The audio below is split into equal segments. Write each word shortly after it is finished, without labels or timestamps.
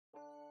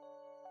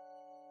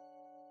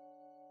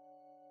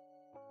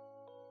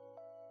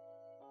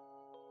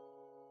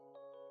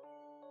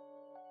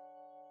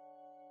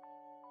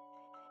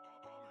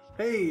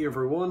Hey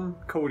everyone,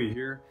 Cody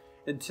here,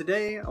 and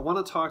today I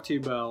want to talk to you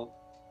about,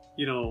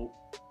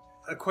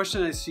 a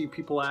question I see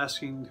people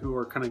asking who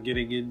are kind of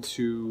getting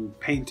into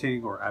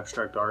painting or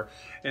abstract art,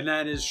 and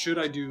that is, should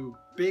I do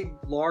big,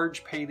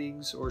 large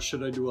paintings or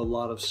should I do a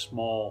lot of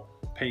small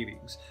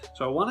paintings?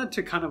 So I wanted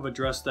to kind of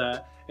address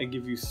that and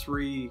give you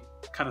three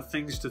kind of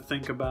things to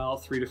think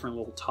about, three different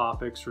little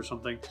topics or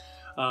something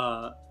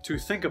to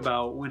think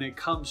about when it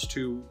comes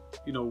to,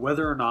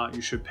 whether or not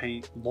you should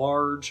paint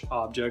large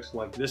objects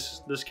like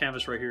this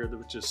canvas right here,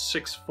 which is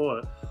 6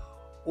 foot,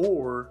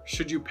 or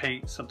should you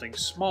paint something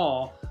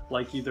small,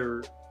 like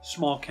either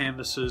small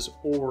canvases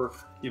or,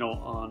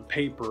 on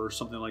paper or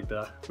something like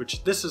that,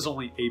 which this is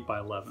only 8 by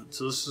 11.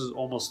 So this is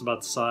almost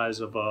about the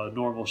size of a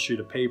normal sheet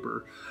of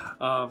paper.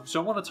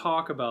 So I want to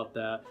talk about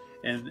that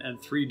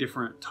and three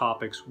different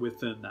topics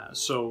within that.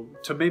 So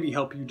to maybe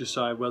help you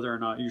decide whether or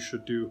not you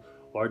should do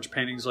large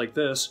paintings like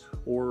this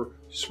or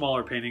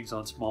smaller paintings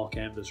on small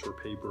canvas or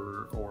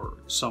paper or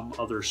some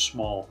other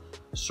small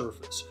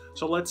surface.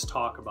 So let's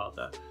talk about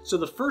that. So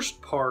the first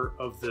part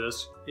of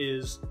this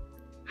is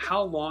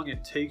how long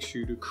it takes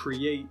you to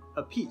create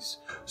a piece.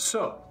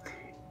 So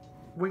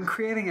when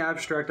creating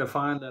abstract, I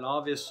find that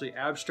obviously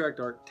abstract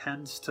art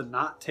tends to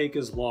not take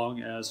as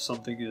long as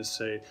something is,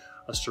 say,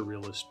 a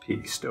surrealist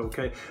piece,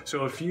 okay?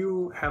 So if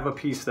you have a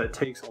piece that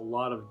takes a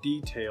lot of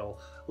detail,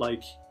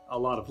 like a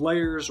lot of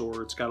layers,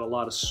 or it's got a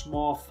lot of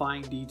small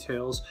fine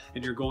details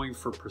and you're going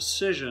for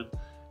precision,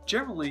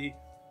 generally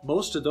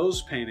most of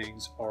those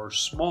paintings are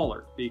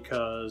smaller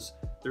because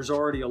there's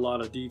already a lot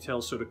of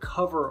detail. So to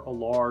cover a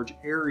large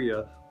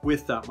area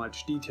with that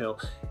much detail,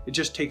 it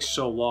just takes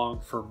so long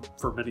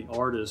for many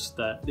artists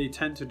that they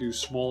tend to do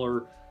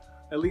smaller,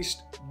 at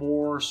least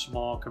more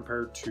small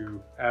compared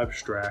to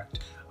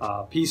abstract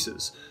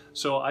pieces.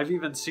 So I've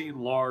even seen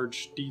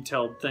large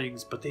detailed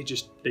things, but they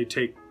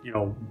take,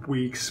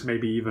 weeks,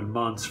 maybe even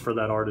months for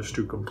that artist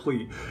to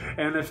complete.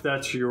 And if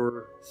that's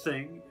your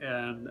thing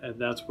and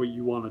that's what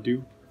you want to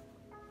do,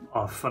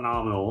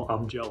 phenomenal.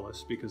 I'm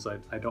jealous because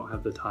I don't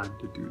have the time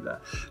to do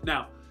that.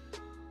 Now,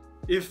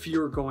 if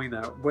you're going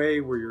that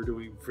way where you're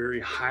doing very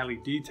highly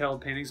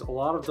detailed paintings, a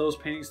lot of those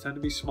paintings tend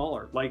to be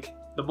smaller. Like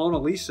the Mona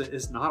Lisa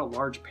is not a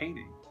large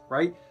painting,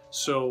 right?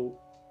 So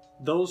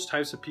those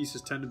types of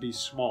pieces tend to be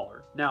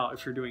smaller. Now,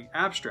 if you're doing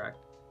abstract,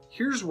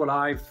 here's what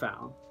I've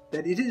found,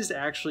 that it is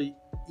actually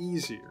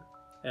easier,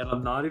 and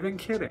I'm not even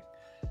kidding,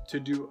 to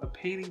do a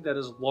painting that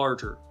is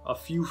larger, a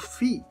few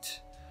feet,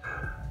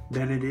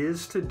 than it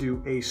is to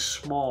do a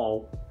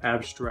small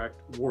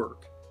abstract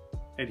work.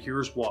 And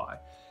here's why.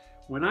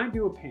 When I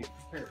do a painting,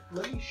 here,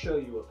 let me show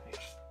you a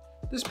painting.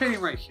 This painting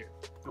right here,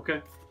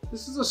 okay?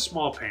 This is a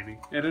small painting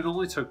and it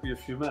only took me a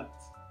few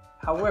minutes.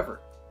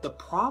 However, the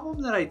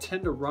problem that I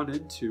tend to run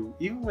into,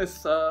 even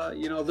with,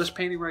 this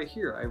painting right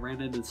here, I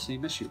ran into the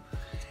same issue,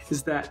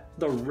 is that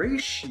the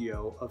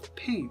ratio of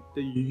paint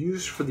that you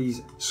use for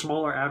these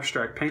smaller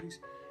abstract paintings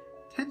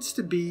tends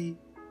to be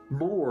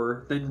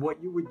more than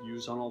what you would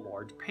use on a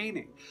large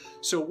painting.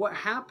 So what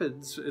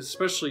happens,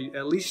 especially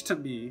at least to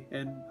me,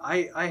 and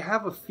I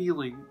have a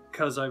feeling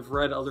because I've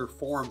read other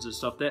forums and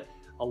stuff, that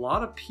a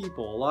lot of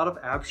people, a lot of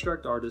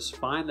abstract artists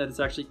find that it's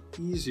actually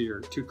easier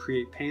to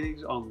create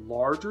paintings on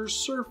larger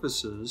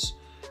surfaces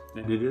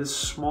than it is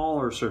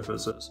smaller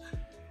surfaces.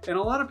 And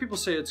a lot of people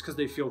say it's because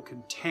they feel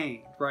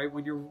contained, right?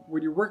 When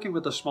you're working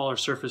with a smaller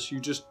surface,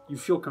 you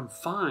feel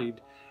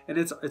confined, and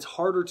it's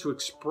harder to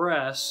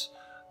express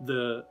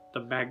the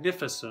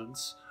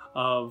magnificence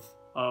of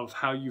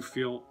how you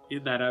feel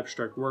in that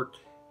abstract work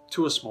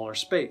to a smaller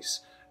space.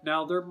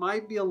 Now, there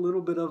might be a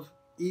little bit of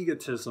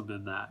egotism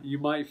in that. You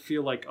might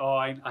feel like, oh,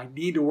 I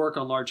need to work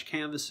on large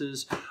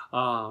canvases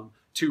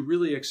to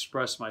really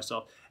express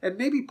myself. And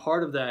maybe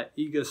part of that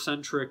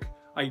egocentric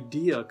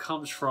idea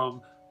comes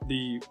from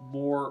the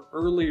more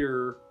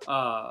earlier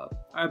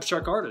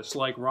abstract artists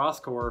like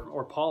Rothko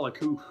or Pollock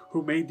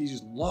who made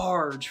these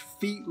large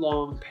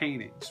feet-long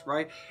paintings,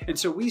 right? And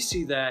so we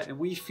see that and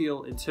we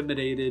feel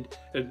intimidated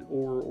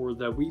or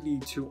that we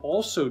need to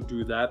also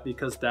do that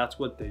because that's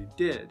what they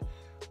did.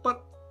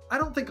 But I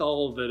don't think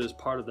all of it is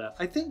part of that.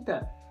 I think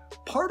that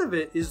part of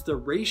it is the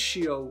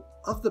ratio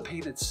of the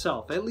paint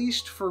itself, at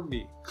least for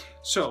me.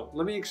 So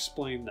let me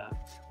explain that.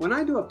 When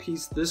I do a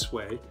piece this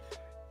way,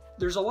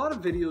 there's a lot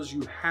of videos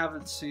you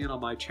haven't seen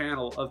on my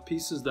channel of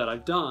pieces that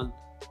I've done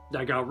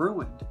that got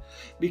ruined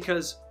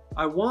because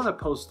I want to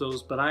post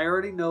those, but I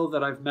already know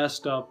that I've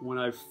messed up when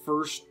I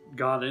first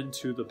got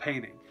into the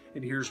painting.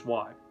 And here's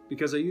why.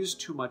 Because I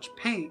used too much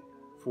paint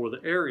for the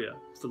area,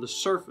 for the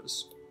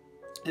surface.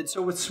 And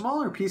so with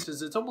smaller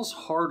pieces, it's almost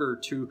harder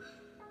to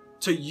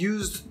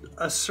use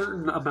a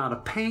certain amount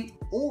of paint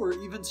or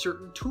even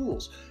certain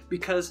tools,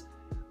 because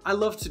I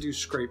love to do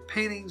scrape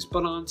paintings,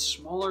 but on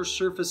smaller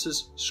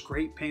surfaces,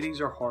 scrape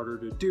paintings are harder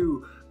to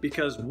do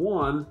because,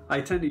 one, I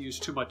tend to use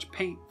too much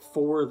paint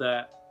for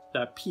that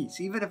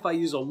piece. Even if I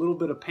use a little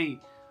bit of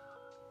paint,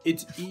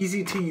 it's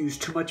easy to use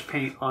too much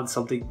paint on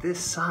something this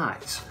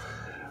size.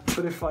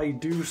 But if I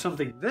do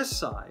something this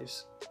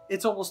size,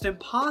 it's almost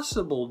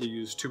impossible to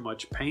use too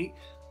much paint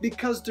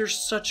because there's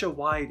such a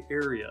wide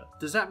area.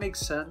 Does that make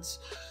sense?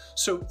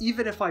 So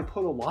even if I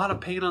put a lot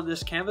of paint on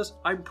this canvas,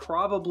 I'm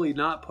probably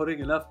not putting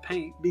enough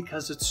paint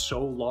because it's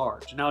so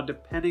large. Now,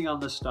 depending on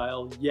the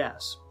style,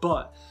 yes,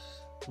 but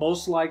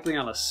most likely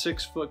on a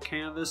 6-foot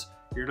canvas,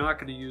 you're not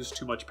going to use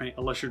too much paint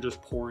unless you're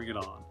just pouring it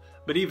on.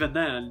 But even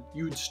then,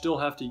 you'd still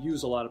have to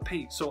use a lot of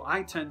paint. So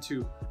I tend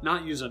to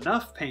not use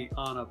enough paint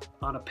on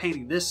a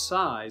painting this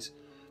size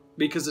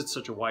because it's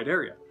such a wide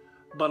area.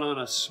 But on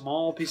a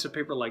small piece of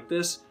paper like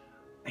this,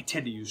 I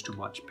tend to use too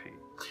much paint.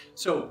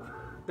 So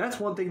that's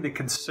one thing to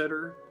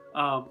consider.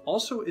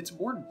 Also, it's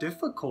more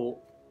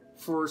difficult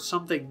for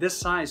something this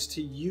size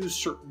to use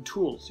certain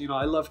tools. You know,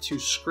 I love to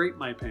scrape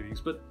my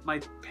paintings, but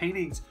my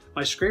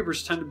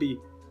scrapers tend to be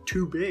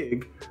too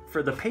big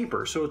for the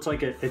paper. So it's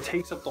like it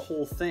takes up the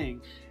whole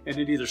thing, and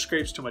it either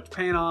scrapes too much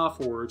paint off,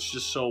 or it's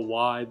just so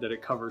wide that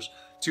it covers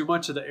too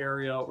much of the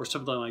area or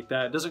something like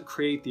that. It doesn't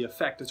create the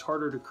effect. It's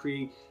harder to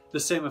create the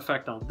same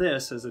effect on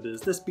this as it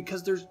is this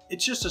because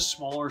it's just a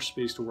smaller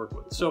space to work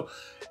with. So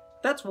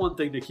that's one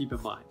thing to keep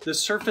in mind. The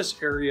surface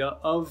area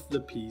of the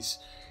piece,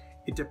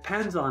 it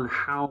depends on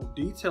how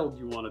detailed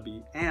you want to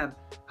be and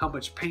how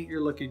much paint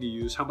you're looking to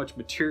use, how much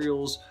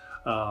materials,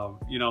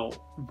 you know,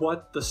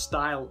 what the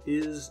style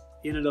is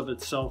in and of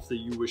itself that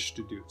you wish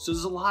to do. So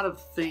there's a lot of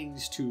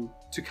things to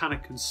kind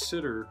of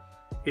consider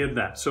in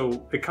that.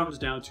 So it comes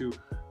down to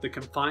the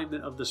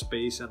confinement of the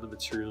space and the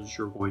materials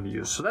you're going to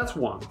use. So that's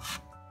one.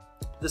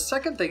 The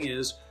second thing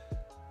is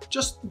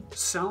just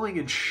selling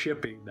and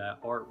shipping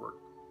that artwork.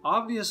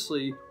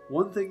 Obviously,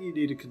 one thing you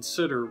need to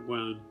consider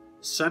when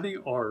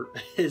sending art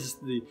is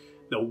the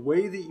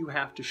way that you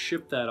have to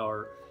ship that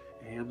art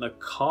and the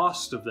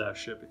cost of that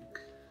shipping.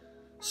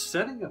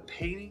 Sending a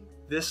painting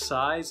this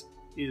size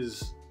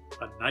is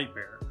a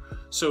nightmare.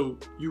 So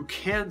you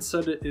can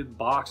send it in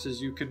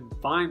boxes. You can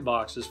find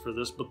boxes for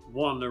this, but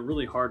one, they're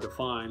really hard to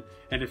find.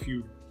 And if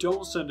you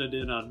don't send it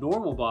in a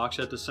normal box,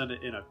 you have to send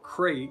it in a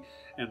crate.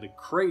 And the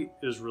crate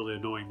is really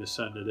annoying to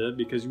send it in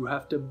because you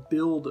have to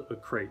build a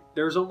crate.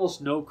 There's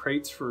almost no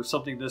crates for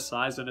something this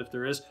size, and if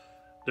there is,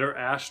 they're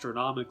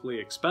astronomically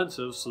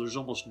expensive, so there's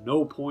almost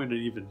no point in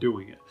even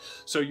doing it.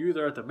 So you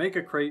either have to make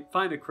a crate,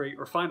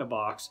 or find a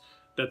box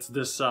that's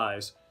this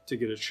size to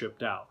get it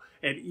shipped out.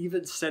 And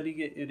even sending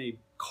it in a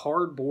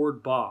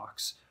cardboard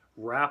box,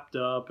 wrapped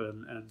up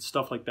and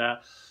stuff like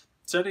that,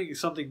 sending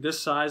something this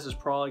size is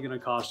probably going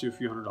to cost you a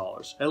few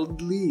 $100s.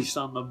 At least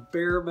on the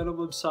bare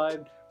minimum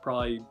side,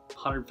 probably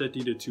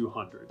 150 to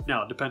 200.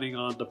 Now, depending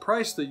on the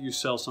price that you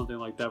sell something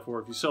like that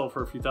for, if you sell it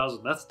for a few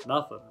thousand, that's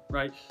nothing,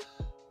 right?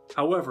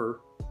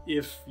 However,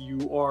 if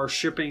you are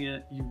shipping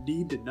it, you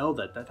need to know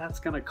that that's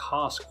going to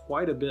cost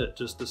quite a bit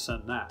just to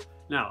send that.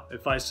 Now,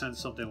 if I send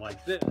something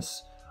like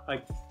this,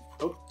 I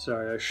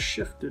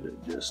shifted it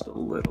just a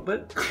little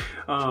bit.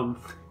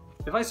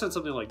 If I send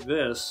something like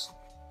this,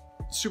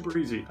 super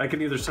easy. I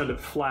can either send it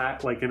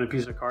flat, like in a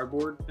piece of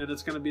cardboard, and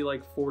it's going to be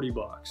like 40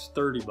 bucks,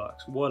 30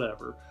 bucks,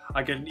 whatever.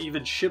 I can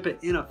even ship it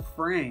in a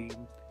frame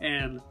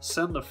and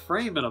send the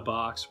frame in a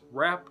box,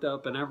 wrapped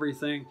up and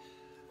everything,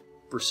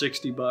 for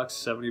 60 bucks,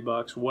 70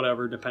 bucks,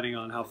 whatever, depending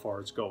on how far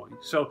it's going.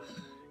 So,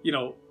 you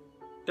know,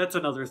 that's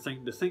another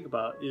thing to think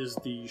about is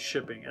the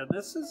shipping. And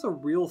this is a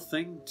real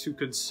thing to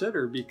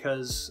consider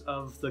because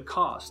of the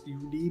cost. You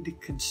need to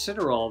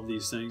consider all of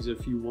these things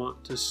if you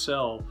want to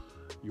sell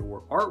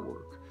your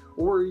artwork,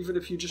 or even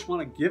if you just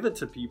want to give it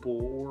to people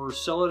or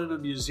sell it in a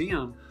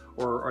museum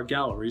or a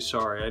gallery.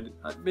 Sorry,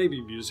 maybe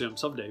museum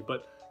someday,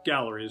 but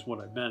gallery is what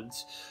I meant.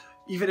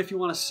 Even if you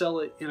want to sell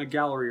it in a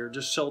gallery or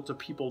just sell it to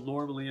people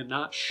normally and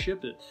not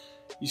ship it,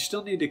 you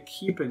still need to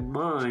keep in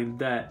mind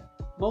that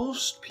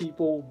most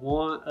people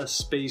want a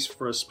space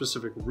for a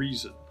specific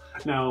reason.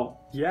 Now,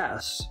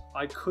 yes,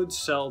 I could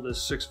sell this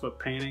 6-foot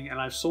painting, and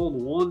I've sold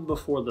one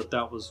before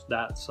that was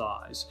that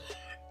size.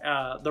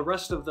 The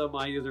rest of them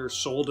I either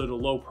sold at a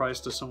low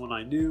price to someone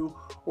I knew,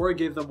 or I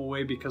gave them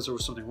away because there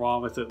was something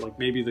wrong with it, like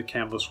maybe the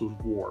canvas was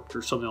warped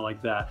or something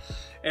like that,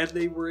 and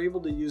they were able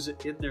to use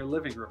it in their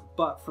living room.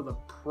 But for the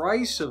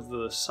price of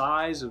the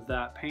size of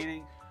that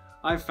painting,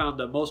 I've found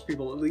that most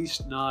people, at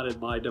least not in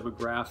my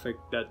demographic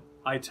that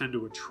I tend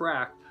to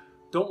attract,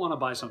 don't want to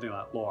buy something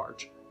that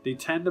large. They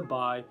tend to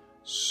buy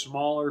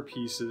smaller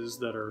pieces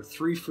that are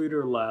 3 feet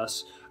or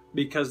less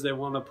because they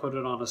want to put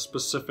it on a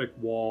specific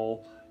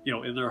wall, you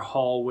know, in their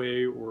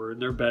hallway or in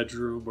their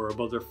bedroom or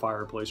above their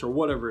fireplace or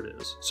whatever it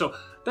is. So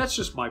that's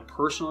just my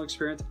personal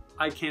experience.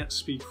 I can't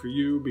speak for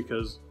you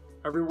because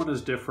everyone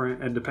is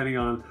different, and depending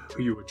on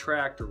who you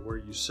attract or where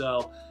you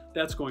sell,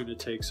 that's going to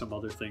take some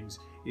other things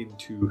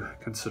into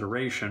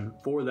consideration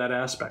for that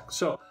aspect.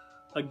 So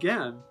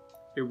again,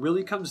 it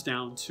really comes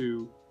down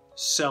to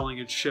selling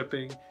and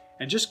shipping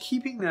and just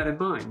keeping that in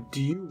mind.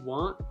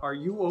 Are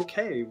you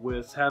okay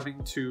with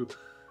having to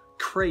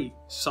crate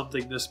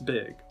something this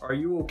big? Are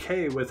you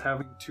okay with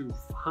having to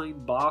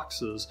find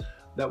boxes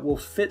that will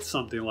fit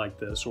something like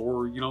this,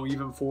 or, you know,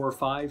 even 4 or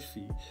 5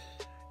 feet,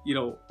 you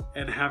know,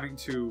 and having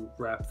to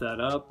wrap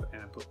that up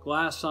and put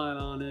glass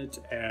on it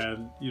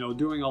and, you know,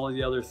 doing all of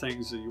the other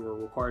things that you are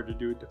required to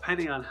do,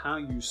 depending on how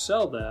you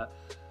sell that,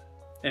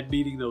 and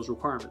meeting those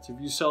requirements. If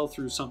you sell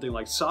through something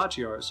like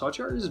Saatchi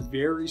art is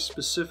very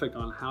specific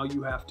on how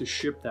you have to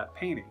ship that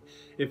painting.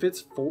 If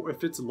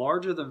it's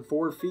larger than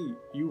 4 feet,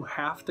 you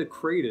have to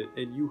crate it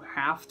and you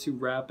have to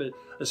wrap it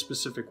a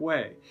specific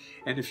way.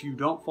 And if you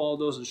don't follow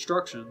those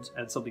instructions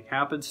and something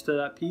happens to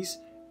that piece,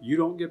 you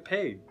don't get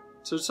paid.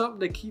 So it's something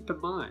to keep in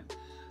mind.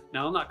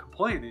 Now, I'm not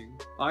complaining.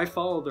 I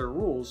follow their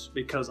rules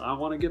because I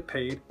want to get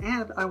paid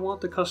and I want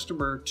the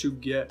customer to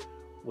get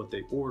what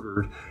they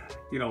ordered,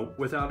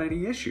 without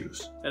any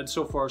issues. And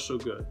so far, so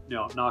good.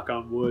 Knock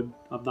on wood.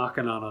 I'm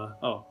knocking on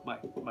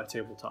my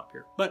tabletop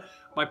here. But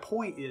my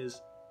point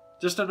is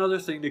just another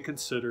thing to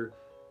consider: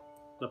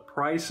 the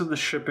price and the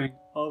shipping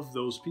of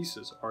those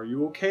pieces. Are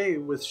you okay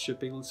with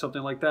shipping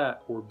something like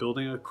that, or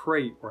building a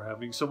crate, or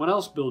having someone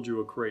else build you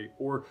a crate,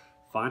 or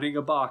finding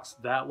a box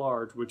that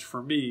large, which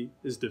for me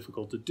is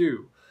difficult to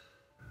do?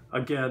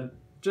 Again,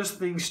 just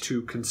things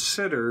to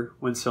consider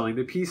when selling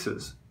the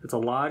pieces. It's a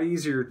lot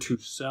easier to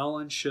sell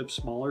and ship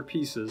smaller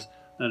pieces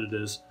than it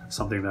is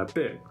something that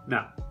big.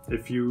 Now,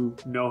 if you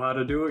know how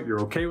to do it,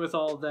 you're okay with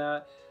all of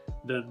that,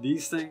 then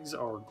these things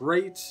are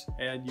great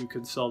and you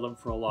can sell them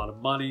for a lot of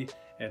money.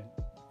 And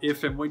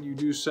if and when you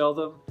do sell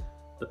them,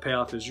 the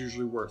payoff is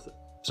usually worth it.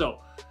 So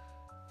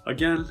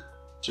again,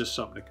 just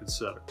something to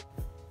consider.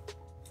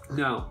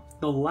 Now,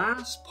 the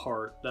last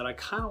part that I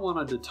kind of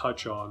wanted to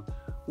touch on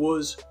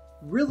was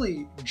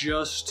really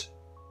just,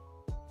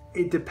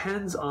 it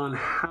depends on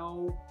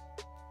how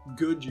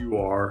good you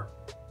are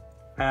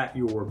at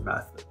your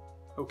method,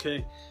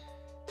 okay?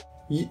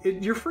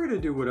 You're free to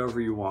do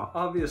whatever you want.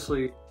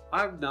 Obviously,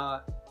 I'm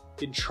not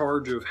in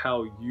charge of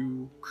how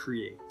you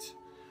create,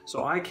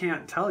 so I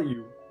can't tell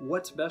you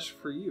what's best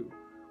for you.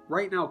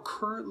 Right now,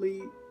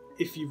 currently,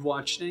 if you've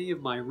watched any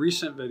of my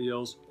recent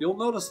videos, you'll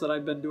notice that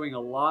I've been doing a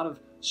lot of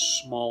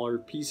smaller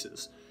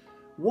pieces.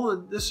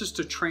 One, this is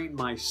to train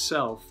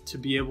myself to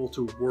be able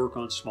to work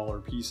on smaller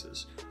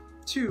pieces.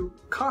 Two,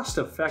 cost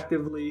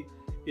effectively,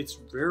 it's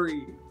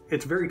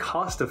very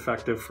cost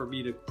effective for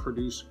me to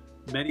produce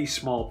many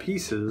small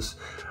pieces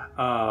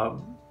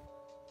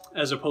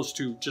as opposed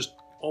to just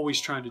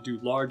always trying to do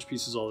large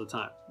pieces all the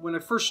time. When I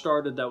first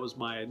started, that was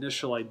my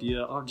initial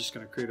idea. I'm just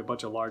going to create a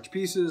bunch of large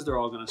pieces. They're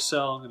all going to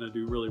sell. I'm going to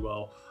do really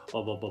well,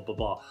 blah, blah, blah, blah,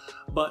 blah.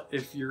 But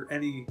if you're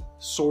any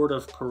sort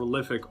of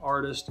prolific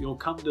artist, you'll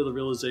come to the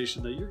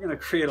realization that you're going to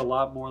create a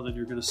lot more than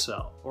you're going to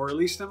sell. Or at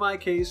least in my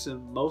case,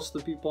 and most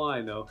of the people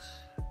I know,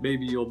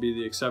 maybe you'll be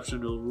the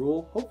exception to the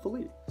rule,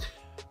 hopefully.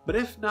 But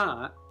if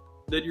not,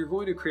 then you're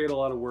going to create a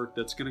lot of work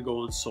that's going to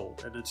go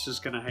unsold, and it's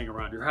just going to hang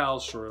around your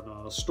house or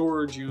in a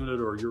storage unit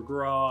or your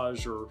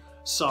garage or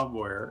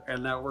somewhere,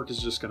 and that work is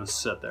just going to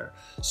sit there.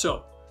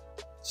 So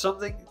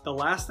the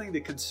last thing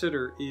to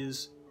consider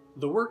is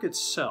the work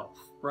itself,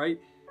 right?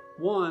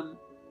 One,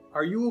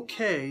 are you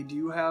okay? Do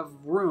you have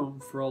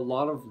room for a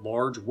lot of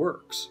large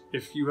works?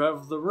 If you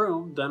have the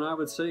room, then I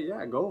would say,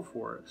 yeah, go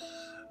for it.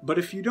 But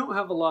if you don't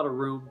have a lot of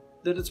room,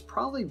 then it's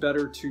probably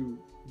better to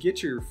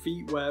get your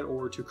feet wet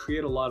or to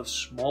create a lot of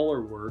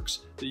smaller works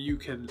that you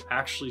can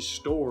actually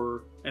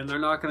store and they're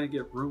not going to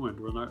get ruined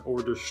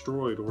or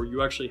destroyed, or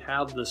you actually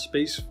have the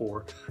space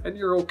for, and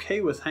you're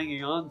okay with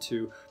hanging on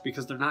to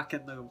because they're not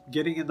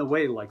getting in the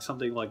way like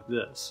something like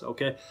this,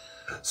 okay?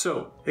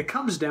 So it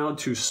comes down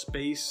to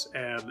space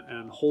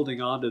and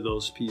holding on to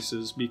those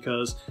pieces,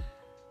 because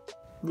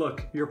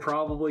look, you're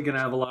probably going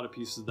to have a lot of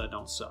pieces that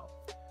don't sell.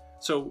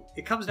 So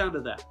it comes down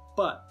to that.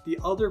 But the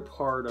other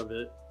part of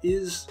it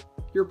is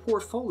your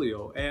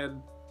portfolio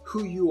and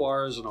who you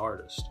are as an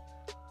artist.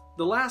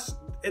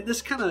 And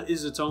this kind of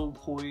is its own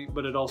point,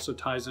 but it also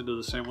ties into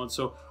the same one.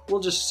 So we'll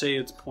just say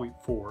it's point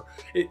 4.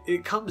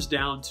 It comes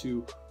down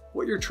to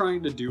what you're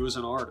trying to do as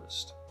an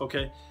artist,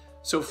 okay?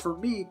 So for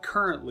me,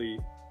 currently,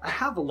 I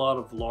have a lot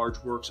of large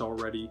works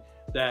already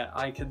that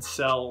I can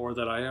sell, or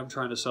that I am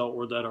trying to sell,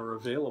 or that are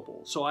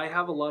available. So I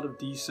have a lot of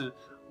decent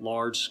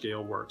large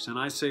scale works, and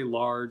I say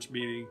large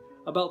meaning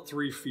about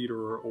 3 feet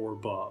or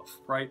above,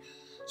 right?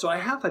 So I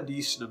have a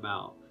decent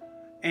amount,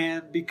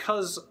 and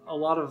because a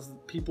lot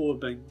of people have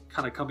been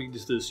kind of coming to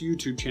this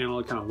YouTube channel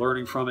and kind of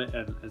learning from it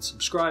and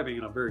subscribing,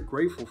 and I'm very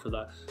grateful for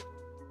that.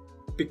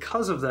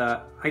 Because of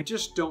that, I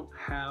just don't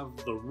have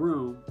the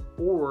room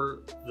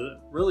or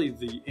really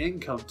the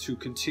income to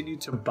continue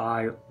to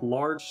buy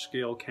large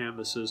scale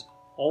canvases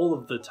all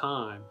of the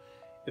time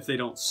if they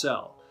don't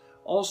sell.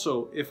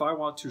 Also, if I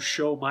want to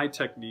show my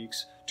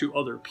techniques to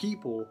other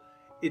people,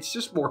 it's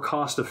just more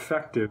cost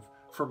effective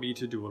for me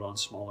to do it on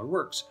smaller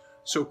works.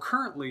 So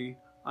currently,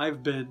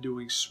 I've been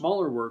doing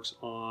smaller works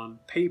on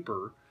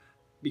paper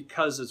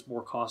because it's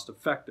more cost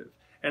effective.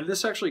 And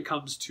this actually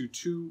comes to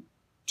two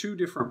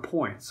different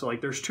points. So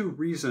like there's 2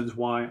 reasons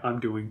why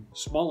I'm doing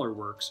smaller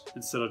works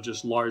instead of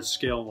just large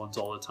scale ones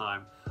all the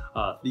time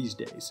these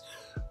days.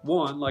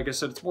 One, like I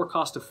said, it's more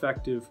cost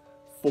effective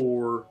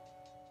for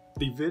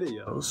the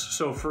videos.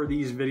 So for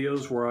these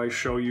videos where I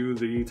show you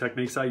the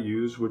techniques I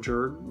use, which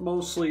are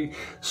mostly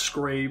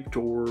scraped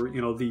or,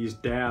 these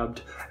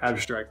dabbed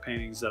abstract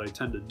paintings that I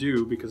tend to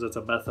do because that's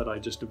a method I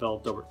just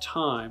developed over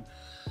time,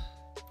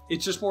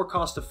 it's just more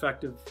cost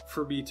effective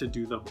for me to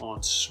do them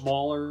on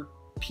smaller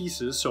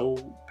pieces, so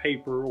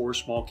paper or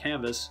small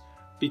canvas,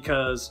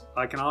 because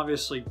I can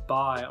obviously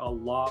buy a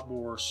lot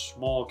more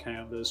small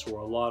canvas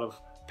or a lot of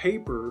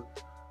paper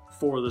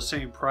for the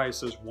same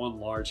price as one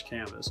large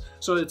canvas.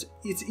 So it's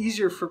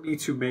easier for me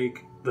to make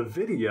the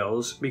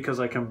videos because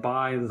I can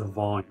buy the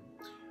volume.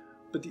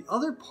 But the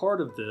other part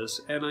of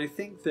this, and I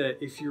think that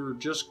if you're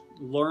just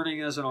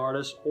learning as an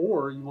artist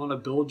or you want to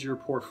build your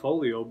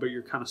portfolio but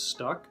you're kind of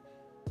stuck,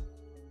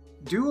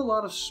 do a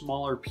lot of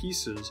smaller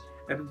pieces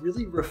and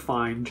really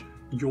refine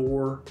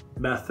your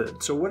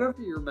method. So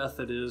whatever your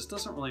method is,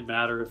 doesn't really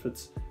matter if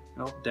it's,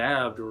 you know,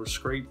 dabbed or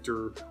scraped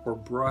or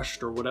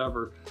brushed or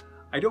whatever.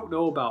 I don't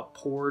know about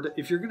poured.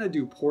 If you're going to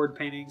do poured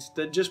paintings,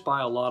 then just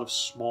buy a lot of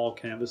small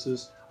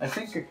canvases. I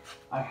think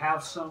I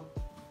have some.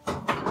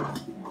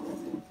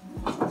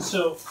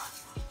 So,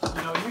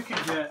 you know, you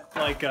can get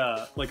like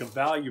a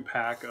value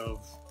pack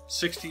of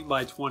 16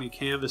 by 20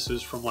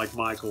 canvases from like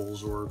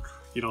Michael's or,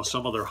 you know,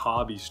 some other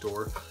hobby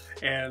store.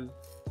 And,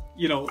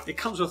 you know, it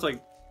comes with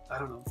like, I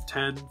don't know,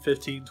 10,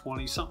 15,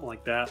 20, something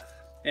like that.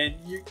 And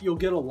you'll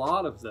get a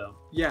lot of them.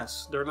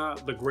 Yes, they're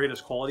not the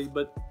greatest quality,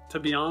 but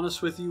to be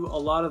honest with you, a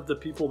lot of the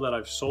people that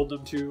I've sold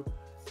them to,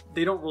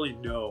 they don't really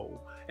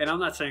know. And I'm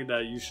not saying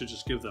that you should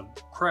just give them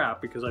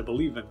crap because I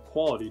believe in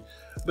quality.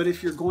 But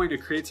if you're going to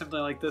create something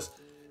like this,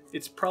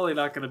 it's probably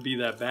not going to be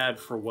that bad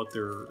for what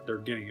they're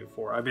getting it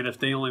for. I mean, if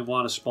they only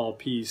want a small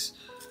piece,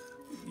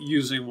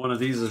 using one of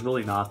these is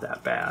really not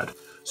that bad.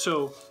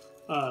 So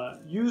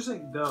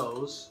using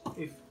those,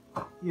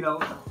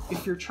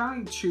 if you're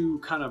trying to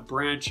kind of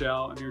branch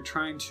out and you're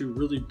trying to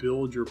really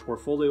build your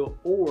portfolio,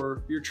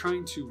 or you're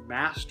trying to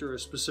master a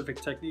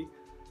specific technique,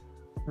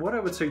 what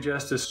I would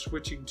suggest is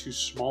switching to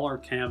smaller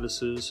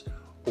canvases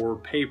or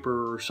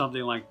paper or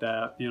something like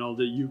that, you know,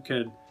 that you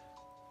can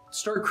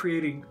start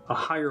creating a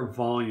higher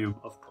volume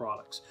of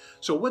products.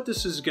 So what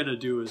this is going to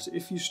do is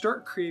if you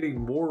start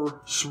creating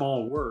more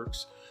small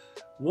works,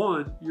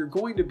 one, you're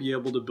going to be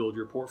able to build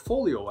your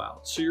portfolio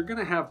out. So you're going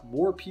to have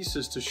more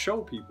pieces to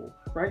show people,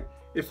 right?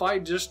 If I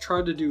just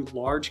tried to do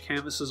large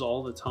canvases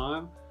all the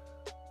time,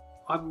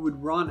 I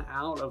would run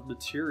out of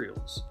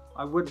materials.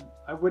 I would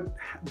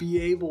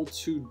be able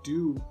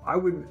to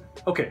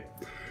okay,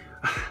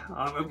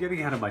 I'm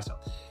getting ahead of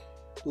myself.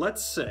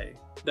 Let's say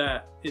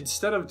that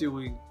instead of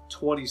doing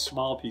 20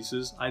 small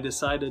pieces, I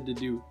decided to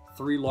do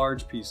 3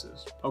 large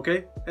pieces,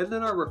 okay? And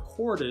then I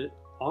record it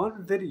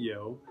on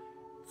video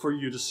for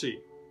you to see,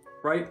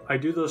 right? I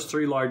do those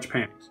 3 large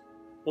paintings.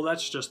 Well,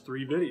 that's just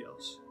 3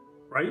 videos,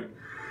 right?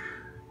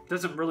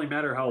 Doesn't really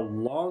matter how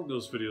long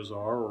those videos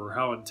are or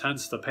how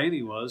intense the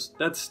painting was,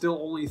 that's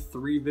still only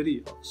 3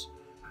 videos.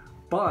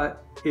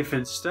 But if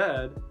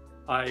instead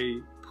I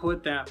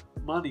put that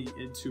money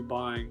into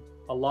buying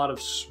a lot of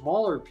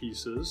smaller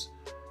pieces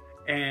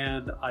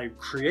and I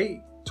create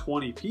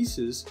 20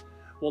 pieces,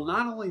 well,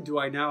 not only do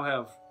I now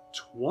have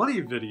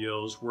 20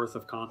 videos worth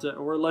of content,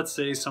 or let's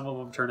say some of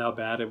them turn out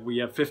bad and we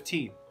have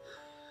 15.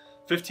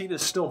 15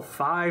 is still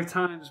 5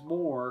 times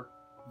more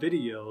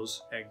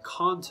videos and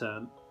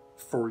content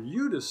for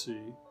you to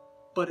see,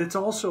 but it's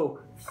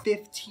also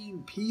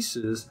 15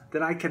 pieces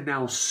that I can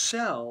now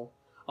sell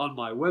on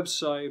my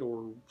website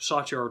or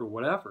Saatchi Art or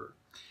whatever.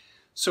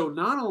 So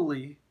not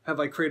only have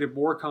I created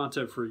more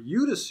content for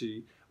you to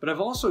see, but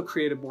I've also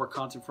created more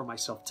content for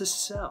myself to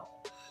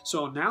sell.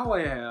 So now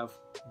I have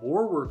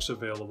more works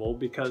available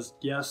because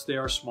yes, they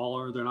are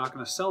smaller, they're not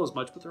going to sell as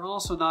much, but they're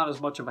also not as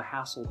much of a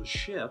hassle to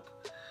ship.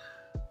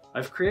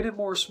 I've created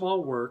more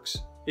small works.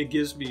 It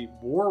gives me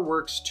more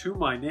works to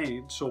my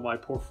name, so my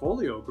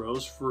portfolio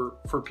grows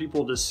for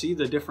people to see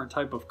the different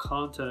type of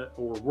content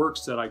or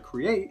works that I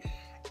create.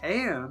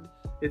 And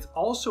it's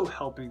also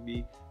helping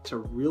me to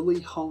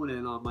really hone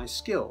in on my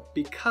skill,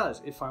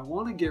 because if I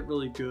want to get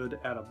really good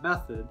at a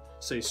method,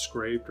 say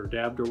scraped or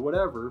dabbed or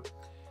whatever,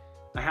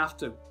 I have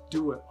to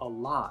do it a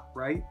lot,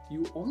 right?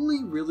 You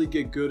only really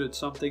get good at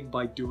something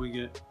by doing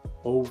it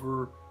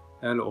over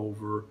and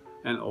over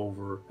and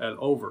over and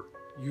over.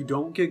 You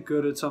don't get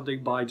good at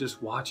something by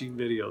just watching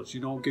videos. You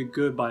don't get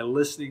good by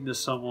listening to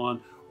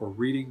someone or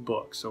reading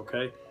books,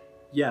 okay?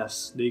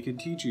 Yes, they can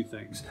teach you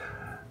things,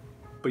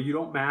 but you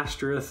don't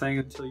master a thing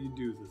until you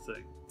do the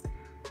thing.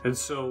 And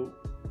so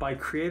by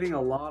creating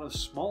a lot of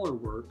smaller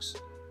works,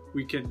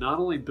 we can not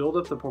only build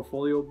up the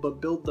portfolio,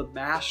 but build the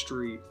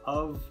mastery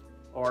of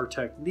our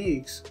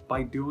techniques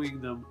by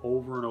doing them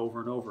over and over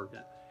and over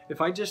again.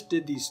 If I just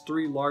did these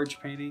 3 large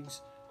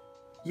paintings,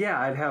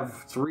 yeah, I'd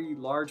have 3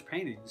 large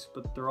paintings,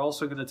 but they're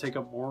also going to take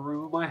up more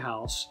room in my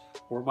house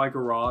or my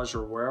garage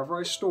or wherever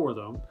I store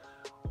them.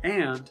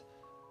 And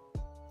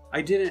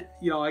I didn't,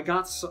 I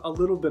got a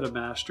little bit of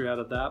mastery out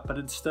of that, but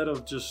instead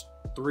of just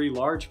 3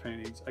 large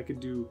paintings, I could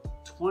do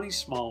 20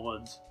 small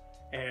ones.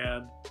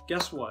 And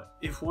guess what?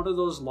 If one of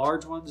those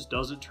large ones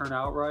doesn't turn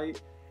out right,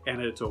 and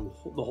the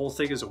whole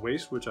thing is a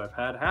waste, which I've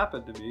had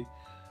happen to me,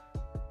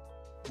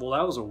 well,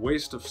 that was a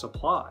waste of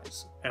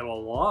supplies, and a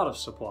lot of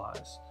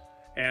supplies.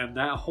 And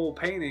that whole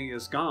painting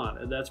is gone.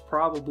 And that's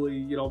probably,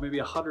 maybe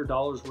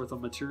 $100 worth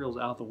of materials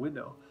out the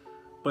window.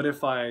 But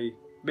if I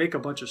make a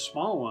bunch of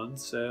small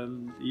ones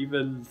and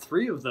even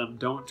 3 of them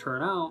don't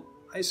turn out,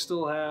 I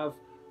still have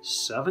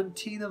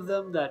 17 of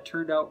them that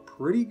turned out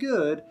pretty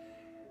good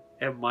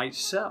and might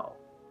sell.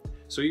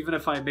 So even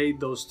if I made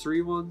those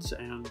 3 ones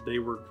and they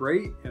were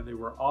great and they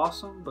were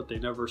awesome, but they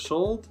never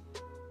sold,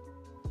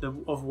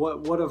 then of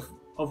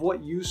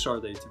what use are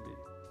they to me?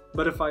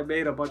 But if I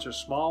made a bunch of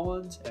small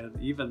ones and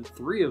even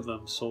 3 of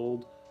them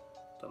sold,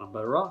 then I'm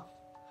better off.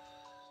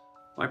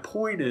 My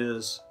point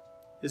is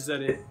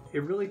that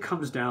it really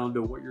comes down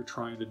to what you're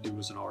trying to do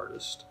as an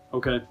artist,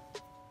 okay?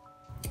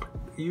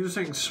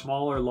 Using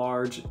small or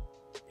large,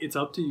 it's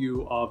up to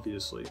you,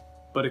 obviously,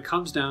 but it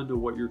comes down to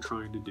what you're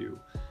trying to do.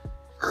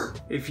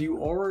 If you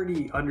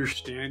already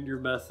understand your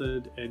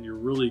method and you're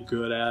really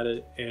good at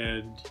it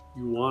and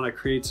you want to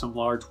create some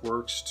large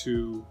works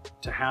to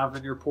have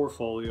in your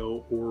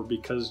portfolio, or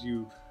because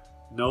you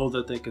know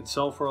that they can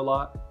sell for a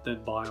lot,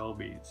 then by all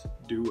means,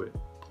 do it,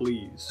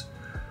 please.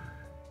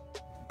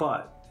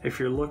 But if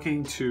you're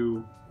looking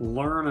to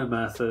learn a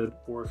method,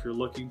 or if you're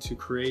looking to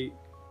create,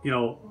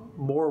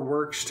 more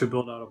works to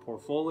build out a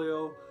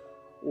portfolio,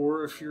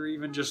 or if you're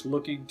even just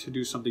looking to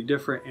do something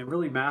different and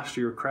really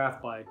master your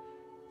craft by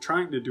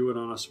trying to do it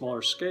on a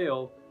smaller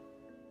scale,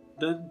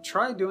 then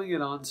try doing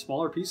it on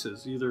smaller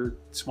pieces, either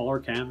smaller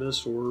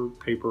canvas or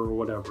paper or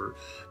whatever,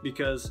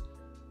 because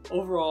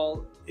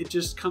overall it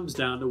just comes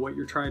down to what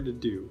you're trying to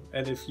do.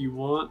 And if you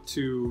want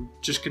to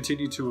just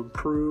continue to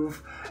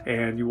improve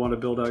and you want to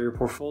build out your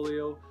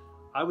portfolio,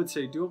 I would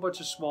say do a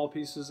bunch of small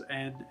pieces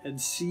and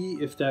see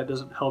if that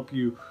doesn't help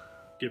you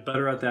get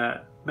better at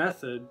that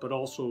method, but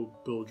also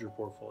build your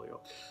portfolio.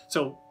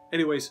 So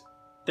anyways,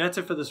 that's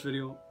it for this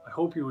video. I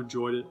hope you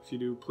enjoyed it. If you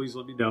do, please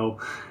let me know.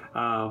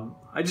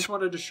 I just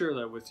wanted to share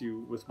that with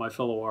you, with my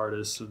fellow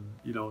artists, and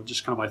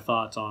just kind of my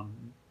thoughts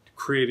on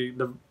creating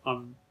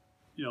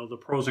the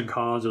pros and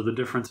cons, or the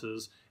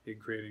differences in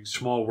creating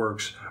small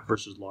works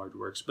versus large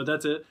works. But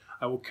that's it.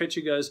 I will catch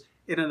you guys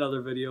in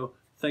another video.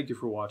 Thank you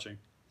for watching.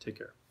 Take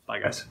care. Bye,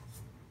 guys.